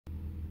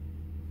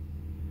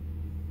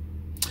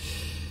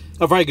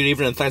A very good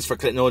evening and thanks for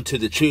clicking on to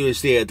the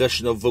Tuesday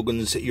edition of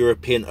Vogan's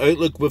European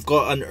Outlook. We've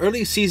got an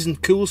early season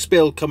cool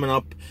spell coming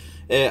up,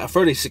 a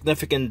fairly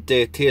significant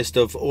taste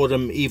of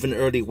autumn, even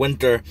early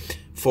winter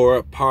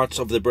for parts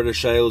of the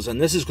British Isles, and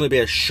this is going to be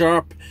a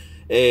sharp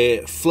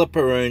flip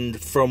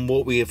around from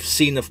what we have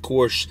seen, of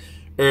course,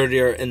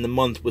 earlier in the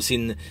month. We've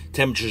seen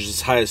temperatures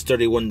as high as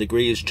 31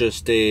 degrees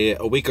just a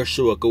week or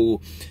so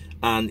ago.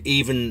 And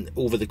even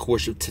over the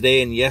course of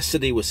today and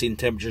yesterday, we've seen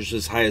temperatures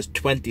as high as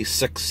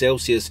 26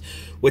 Celsius,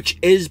 which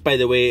is, by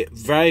the way,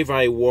 very,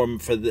 very warm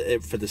for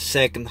the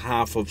second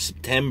half of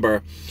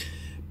September.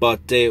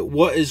 But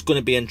what is going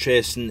to be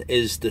interesting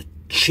is the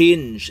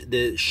change,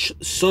 the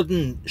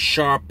sudden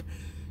sharp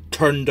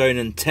turn down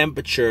in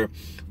temperature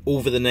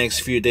over the next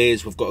few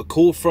days. We've got a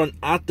cold front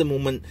at the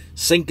moment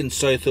sinking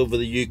south over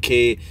the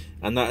UK,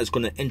 and that is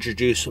going to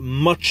introduce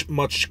much,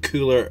 much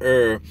cooler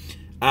air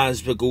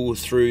as we go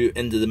through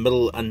into the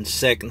middle and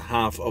second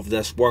half of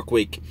this work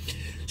week.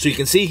 So you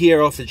can see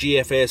here off the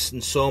GFS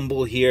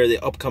ensemble here, the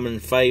upcoming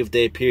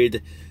 5-day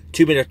period,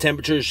 2 meter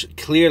temperatures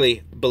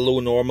clearly below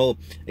normal,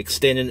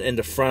 extending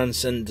into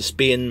France and to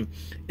Spain,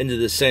 into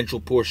the central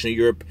portion of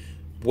Europe,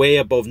 way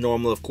above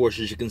normal, of course,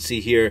 as you can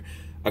see here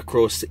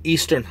across the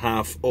eastern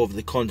half of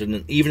the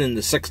continent. Even in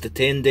the 6 to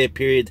 10 day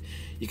period,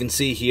 you can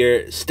see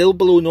here still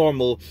below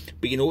normal,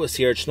 but you notice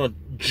here it's not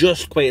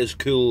just quite as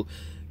cool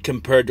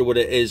compared to what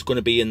it is going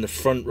to be in the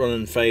front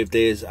running 5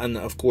 days. And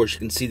of course you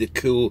can see the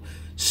cool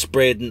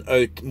spreading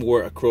out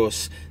more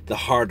across the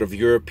heart of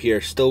Europe here,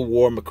 still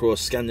warm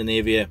across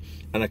Scandinavia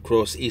and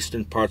across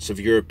eastern parts of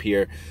Europe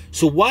here.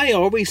 So why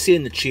are we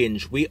seeing the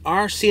change? We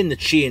are seeing the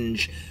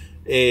change,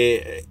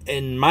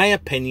 in my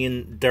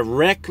opinion,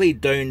 directly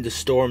down to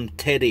Storm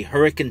Teddy,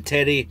 Hurricane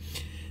Teddy,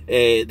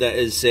 that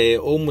is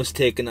almost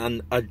taking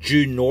a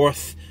due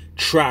north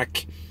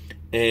track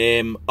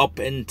up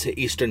into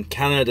eastern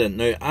Canada.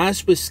 Now,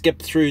 as we skip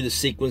through the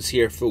sequence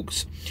here,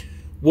 folks,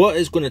 what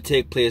is going to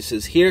take place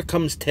is here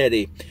comes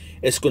Teddy.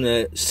 It's going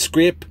to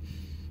scrape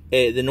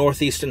the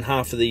northeastern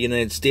half of the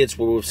United States,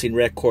 where we've seen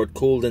record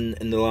cold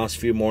in the last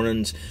few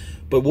mornings.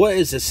 But what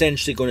it's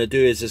essentially going to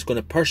do is it's going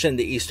to push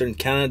into eastern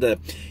Canada.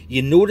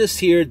 You notice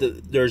here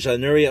that there's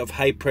an area of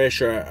high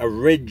pressure, a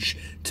ridge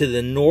to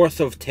the north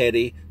of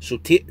Teddy. So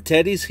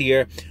Teddy's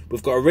here.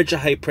 We've got a ridge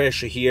of high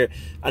pressure here.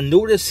 And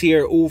notice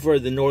here over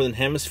the northern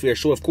hemisphere.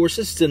 So of course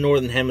this is the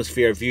northern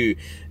hemisphere view.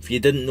 If you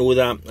didn't know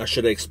that, I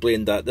should have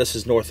explained that. This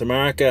is North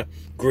America,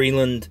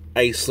 Greenland,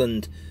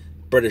 Iceland,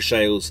 British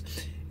Isles.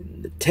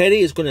 Teddy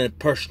is going to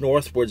push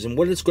northwards, and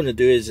what it's going to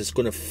do is it's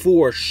going to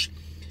force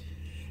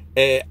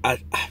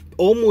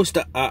almost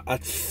a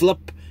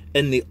flip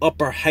in the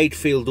upper height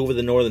field over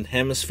the northern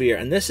hemisphere.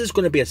 And this is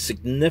going to be a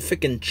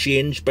significant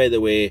change, by the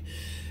way,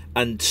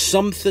 and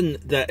something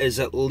that is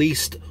at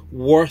least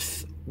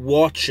worth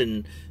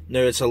watching.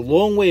 Now, it's a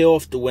long way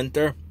off the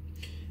winter.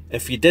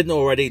 If you didn't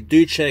already,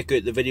 do check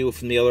out the video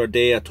from the other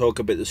day. I talk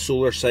about the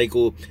solar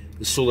cycle,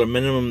 the solar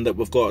minimum that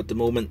we've got at the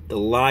moment, the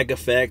lag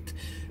effect,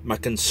 my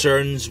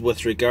concerns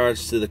with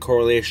regards to the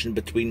correlation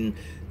between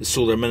the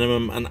solar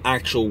minimum and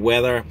actual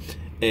weather.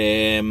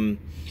 And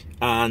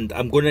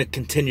I'm going to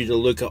continue to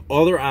look at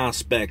other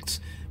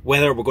aspects,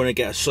 whether we're going to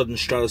get a sudden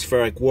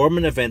stratospheric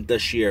warming event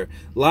this year.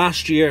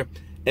 Last year,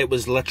 it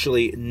was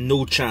literally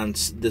no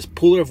chance. This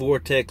polar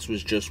vortex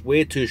was just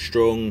way too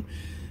strong.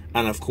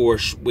 And of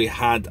course, we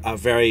had a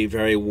very,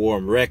 very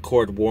warm,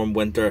 record warm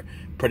winter,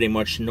 pretty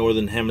much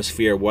northern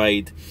hemisphere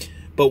wide.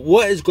 But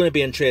what is going to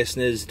be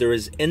interesting is there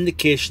is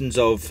indications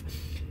of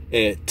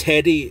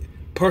Teddy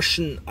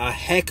pushing a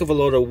heck of a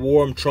lot of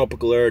warm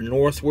tropical air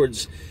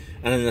northwards.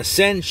 And in a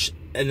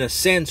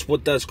sense,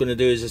 what that's going to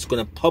do is it's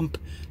going to pump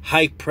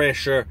high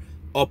pressure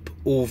up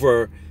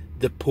over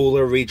the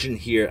polar region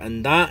here,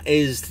 and that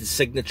is the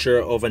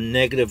signature of a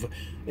negative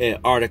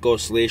Arctic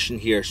oscillation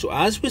here. So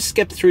as we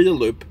skip through the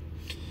loop,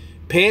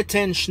 pay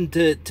attention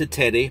to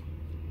Teddy.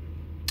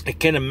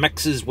 It kind of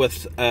mixes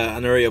with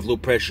an area of low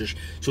pressure,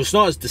 so it's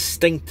not as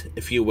distinct,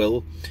 if you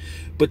will.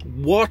 But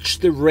watch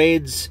the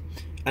reds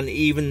and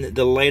even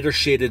the lighter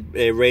shaded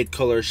red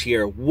colors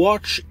here.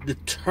 Watch the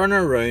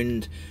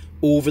turnaround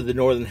over the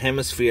northern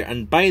hemisphere.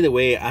 And by the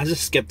way, as I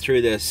skip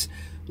through this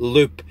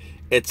loop,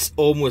 it's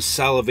almost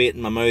salivating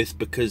my mouth,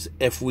 because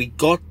if we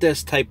got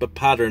this type of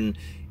pattern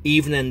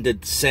even in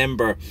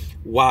December,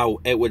 wow,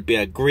 it would be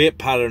a great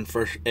pattern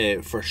for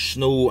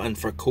snow and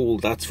for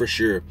cold, that's for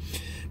sure.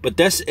 But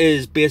this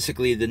is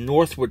basically the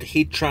northward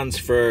heat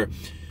transfer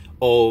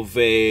of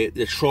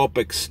the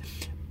tropics,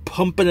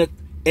 pumping it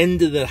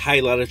into the high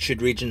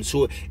latitude region.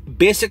 So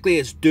basically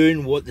it's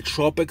doing what the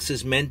tropics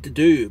is meant to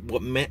do,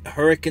 what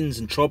hurricanes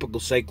and tropical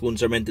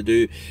cyclones are meant to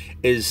do,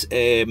 is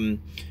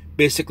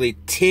basically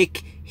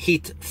take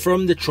heat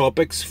from the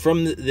tropics,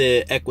 from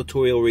the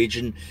equatorial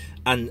region,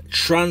 and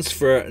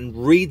transfer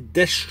and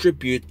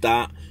redistribute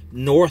that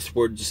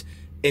northwards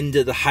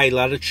into the high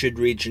latitude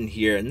region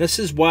here. And this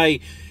is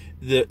why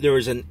there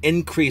is an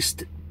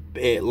increased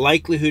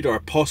likelihood or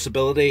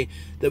possibility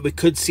that we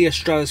could see a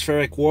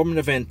stratospheric warming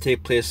event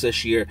take place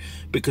this year,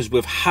 because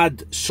we've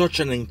had such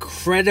an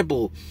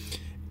incredible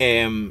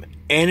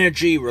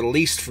energy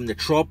released from the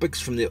tropics,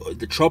 from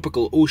the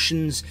tropical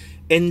oceans,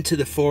 into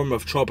the form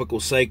of tropical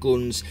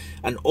cyclones,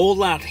 and all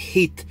that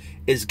heat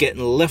is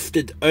getting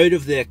lifted out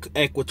of the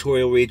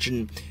equatorial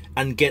region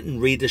and getting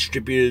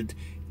redistributed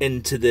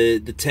into the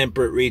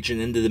temperate region,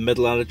 into the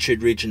middle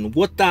latitude region.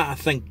 What that I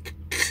think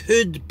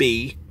could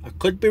be, I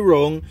could be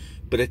wrong,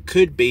 but it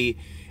could be,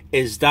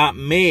 is that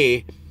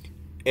may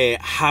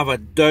have a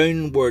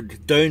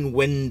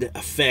downwind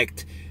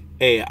effect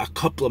a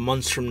couple of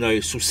months from now.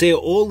 So say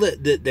all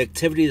the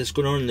activity that's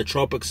going on in the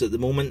tropics at the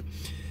moment,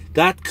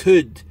 that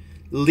could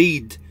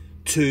lead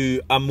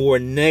to a more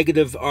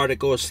negative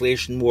Arctic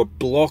oscillation, more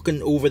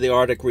blocking over the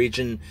Arctic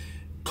region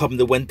come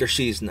the winter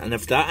season. And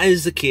if that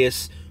is the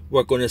case,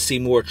 we're going to see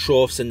more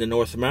troughs into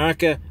North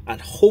America, and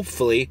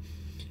hopefully,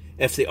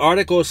 if the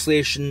Arctic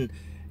oscillation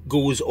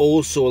goes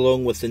also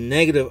along with the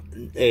negative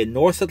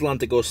North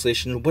Atlantic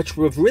oscillation, which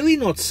we've really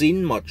not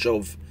seen much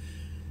of,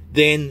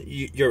 then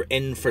you're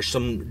in for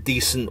some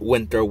decent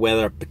winter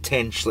weather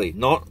potentially.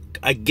 Not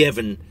a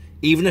given.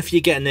 Even if you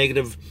get a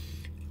negative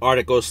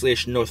Arctic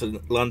oscillation, North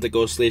Atlantic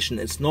oscillation,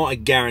 it's not a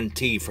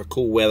guarantee for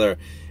cold weather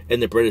in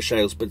the British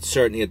Isles, but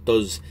certainly it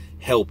does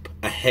help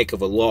a heck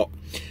of a lot.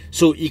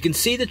 So you can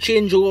see the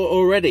change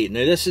already.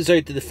 Now this is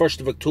out to the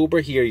 1st of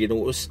October here, you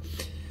notice.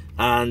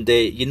 And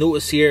you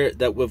notice here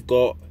that we've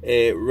got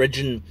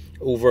ridging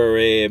over,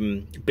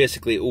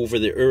 basically over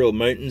the Ural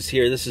Mountains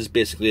here. This is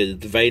basically the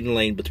dividing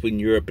line between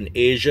Europe and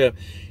Asia.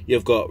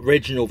 You've got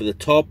ridging over the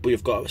top, but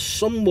you've got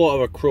somewhat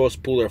of a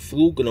cross-polar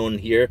flow going on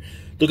here.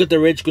 Look at the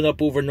ridge going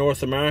up over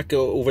North America,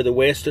 over the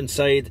western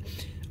side,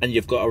 and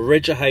you've got a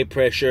ridge of high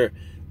pressure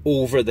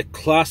over the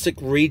classic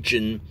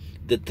region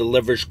that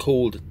delivers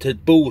cold to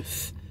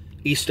both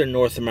eastern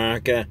North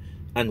America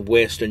and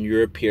Western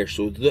Europe here.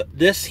 So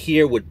this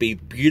here would be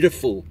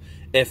beautiful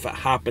if it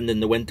happened in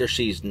the winter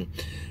season.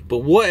 But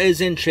what is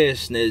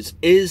interesting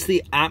is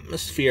the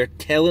atmosphere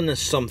telling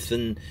us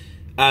something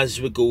as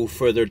we go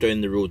further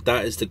down the road?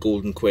 That is the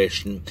golden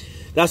question.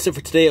 That's it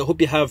for today. I hope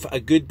you have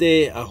a good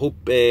day. I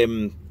hope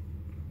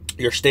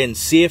you're staying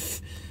safe,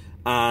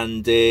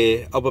 and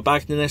I'll be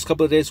back in the next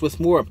couple of days with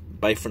more.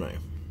 Bye for now.